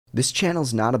This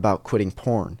channel's not about quitting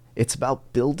porn. It's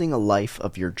about building a life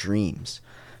of your dreams.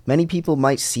 Many people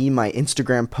might see my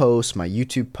Instagram posts, my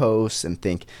YouTube posts, and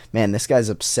think, man, this guy's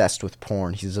obsessed with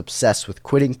porn. He's obsessed with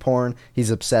quitting porn. He's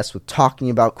obsessed with talking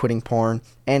about quitting porn.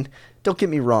 And don't get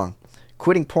me wrong,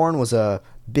 quitting porn was a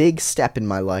big step in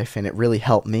my life, and it really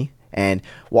helped me. And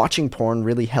watching porn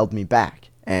really held me back.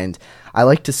 And I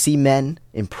like to see men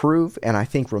improve, and I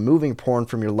think removing porn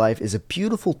from your life is a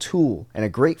beautiful tool and a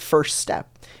great first step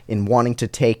in wanting to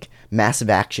take massive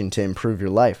action to improve your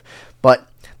life. But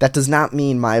that does not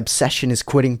mean my obsession is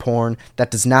quitting porn.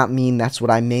 That does not mean that's what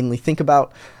I mainly think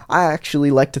about. I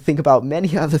actually like to think about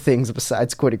many other things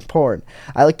besides quitting porn.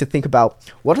 I like to think about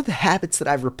what are the habits that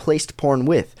I've replaced porn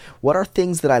with? What are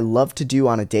things that I love to do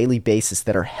on a daily basis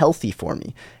that are healthy for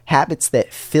me? Habits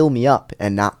that fill me up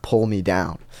and not pull me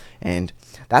down. And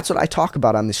that's what I talk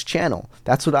about on this channel.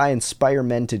 That's what I inspire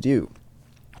men to do.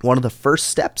 One of the first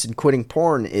steps in quitting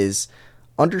porn is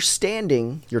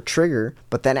understanding your trigger,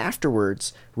 but then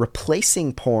afterwards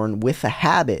replacing porn with a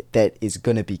habit that is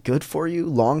going to be good for you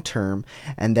long term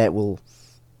and that will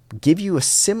give you a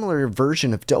similar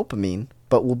version of dopamine,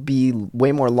 but will be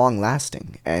way more long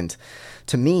lasting. And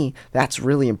to me, that's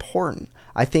really important.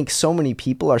 I think so many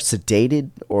people are sedated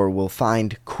or will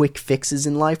find quick fixes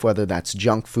in life, whether that's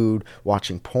junk food,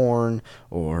 watching porn,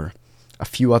 or a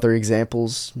few other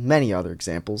examples, many other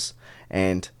examples.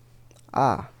 And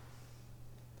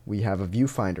we have a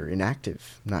viewfinder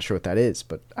inactive. I'm not sure what that is,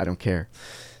 but I don't care.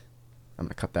 I'm going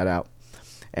to cut that out.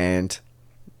 And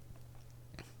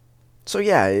so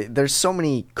yeah, there's so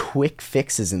many quick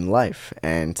fixes in life.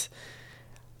 And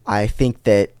I think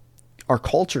that our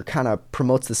culture kind of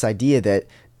promotes this idea that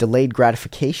delayed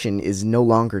gratification is no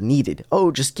longer needed.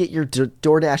 Oh, just get your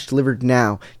DoorDash delivered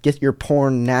now. Get your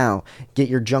porn now. Get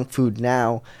your junk food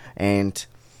now. And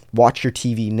watch your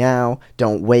TV now.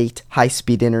 Don't wait.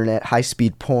 High-speed internet,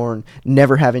 high-speed porn.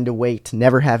 Never having to wait.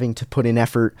 Never having to put in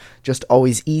effort. Just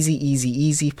always easy, easy,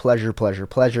 easy. Pleasure, pleasure,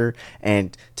 pleasure.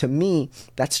 And to me,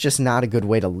 that's just not a good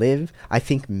way to live. I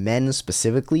think men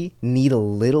specifically need a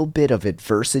little bit of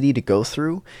adversity to go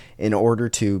through in order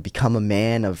to become a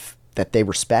man that they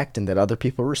respect and that other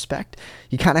people respect.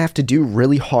 You kind of have to do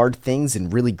really hard things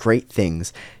and really great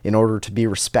things in order to be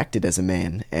respected as a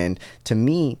man. And to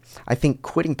me, I think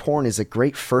quitting porn is a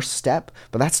great first step,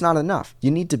 but that's not enough.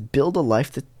 You need to build a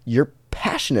life that you're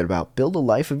passionate about. Build a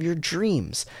life of your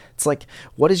dreams. It's like,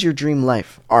 what is your dream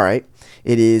life? All right,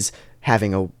 it is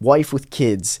having a wife with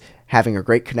kids, having a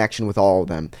great connection with all of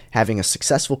them, having a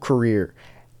successful career,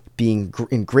 being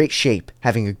in great shape,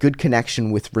 having a good connection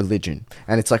with religion.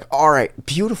 And it's like, all right,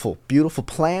 beautiful, beautiful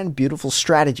plan, beautiful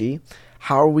strategy.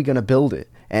 How are we going to build it?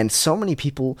 And so many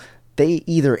people, they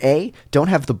either A, don't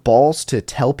have the balls to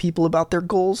tell people about their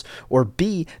goals, or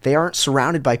B, they aren't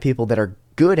surrounded by people that are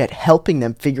good at helping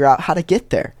them figure out how to get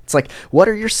there. It's like, what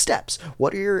are your steps?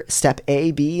 What are your step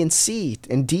A, B, and C,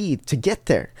 and D to get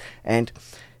there? And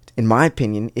in my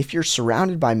opinion, if you're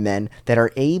surrounded by men that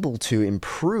are able to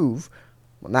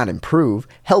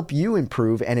help you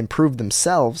improve and improve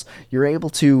themselves, you're able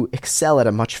to excel at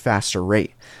a much faster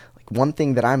rate. Like, one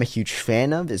thing that I'm a huge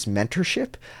fan of is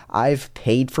mentorship. I've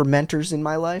paid for mentors in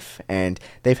my life, and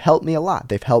they've helped me a lot.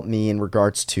 They've helped me in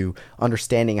regards to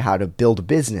understanding how to build a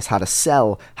business, how to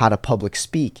sell, how to public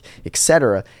speak,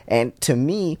 etc. And to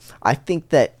me, I think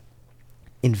that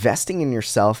investing in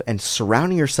yourself and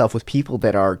surrounding yourself with people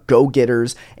that are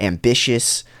go-getters,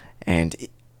 ambitious, and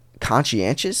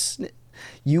conscientious,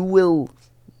 you'll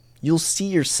see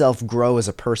yourself grow as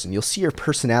a person. You'll see your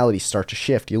personality start to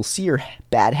shift. You'll see your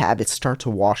bad habits start to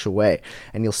wash away.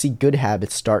 And you'll see good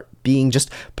habits start being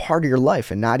just part of your life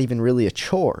and not even really a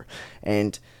chore.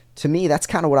 And to me, that's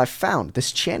kind of what I've found.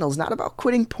 This channel is not about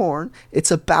quitting porn. It's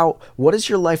about, what does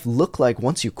your life look like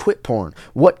once you quit porn?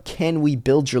 What can we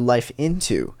build your life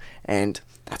into? And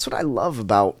that's what I love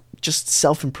about just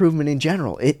self-improvement in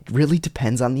general. It really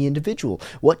depends on the individual.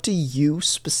 What do you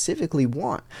specifically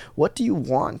want? What do you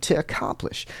want to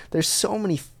accomplish? There's so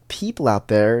many people out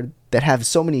there that have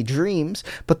so many dreams,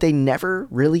 but they never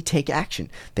really take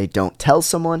action. They don't tell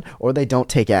someone, or they don't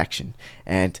take action.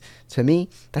 And to me,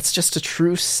 that's just a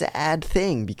true sad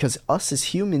thing, because us as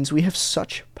humans, we have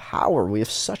such power. We have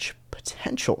such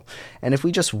potential. And if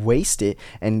we just waste it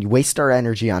and waste our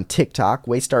energy on TikTok,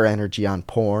 waste our energy on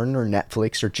porn or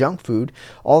Netflix or junk food,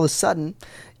 all of a sudden,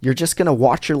 you're just going to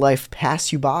watch your life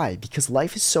pass you by, because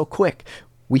life is so quick.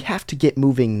 We have to get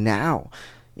moving now.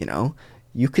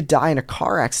 You could die in a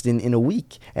car accident in a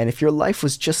week. And if your life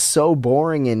was just so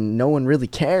boring and no one really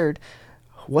cared,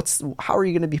 how are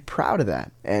you going to be proud of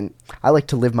that? And I like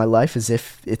to live my life as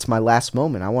if it's my last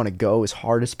moment. I want to go as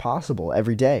hard as possible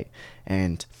every day.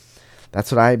 And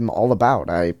that's what I'm all about.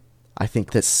 I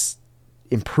think this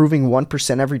improving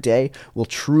 1% every day will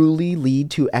truly lead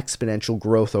to exponential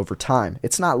growth over time.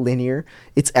 It's not linear,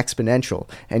 it's exponential.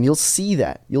 And you'll see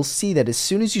that. You'll see that as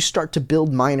soon as you start to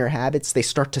build minor habits, they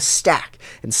start to stack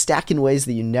and stack in ways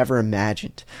that you never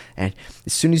imagined. And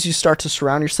as soon as you start to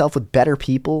surround yourself with better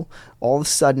people, all of a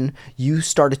sudden you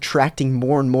start attracting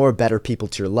more and more better people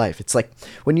to your life. It's like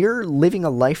when you're living a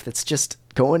life that's just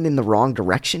going in the wrong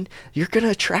direction, you're going to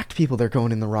attract people that are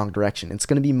going in the wrong direction. It's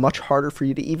going to be much harder for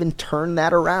you to even turn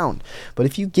that around. But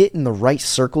if you get in the right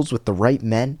circles with the right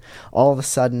men, all of a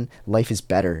sudden life is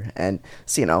better. And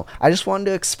so, I just wanted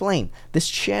to explain, this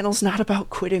channel's not about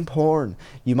quitting porn.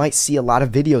 You might see a lot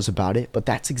of videos about it, but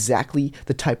that's exactly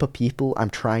the type of people I'm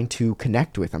trying to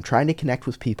connect with. I'm trying to connect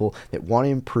with people that want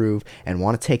to improve and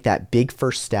want to take that big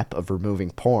first step of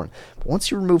removing porn. But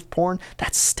once you remove porn,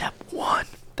 that's step one.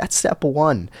 That's step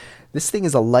one. This thing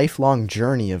is a lifelong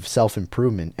journey of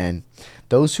self-improvement, and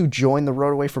those who join the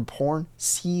road away from porn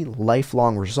see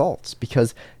lifelong results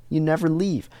because you never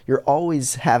leave. You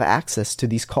always have access to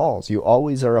these calls. You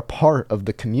always are a part of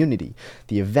the community,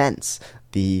 the events,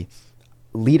 the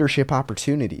leadership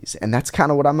opportunities, and that's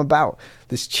kind of what I'm about.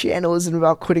 This channel isn't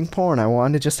about quitting porn. I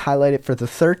wanted to just highlight it for the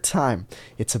third time.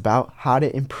 It's about how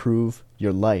to improve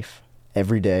your life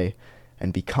every day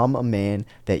and become a man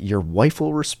that your wife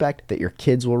will respect, that your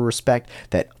kids will respect,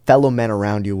 that fellow men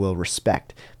around you will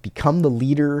respect. Become the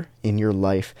leader in your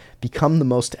life. Become the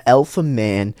most alpha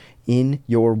man in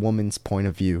your woman's point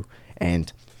of view,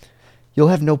 and you'll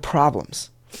have no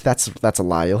problems. That's a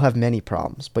lie. You'll have many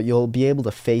problems, but you'll be able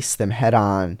to face them head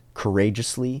on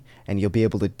courageously, and you'll be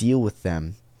able to deal with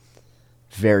them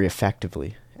very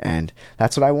effectively. And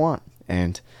that's what I want.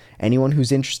 And anyone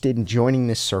who's interested in joining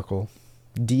this circle,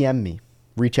 DM me.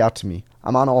 Reach out to me.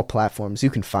 I'm on all platforms. You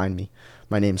can find me.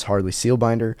 My name's Harley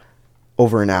Sealbinder.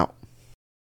 Over and out.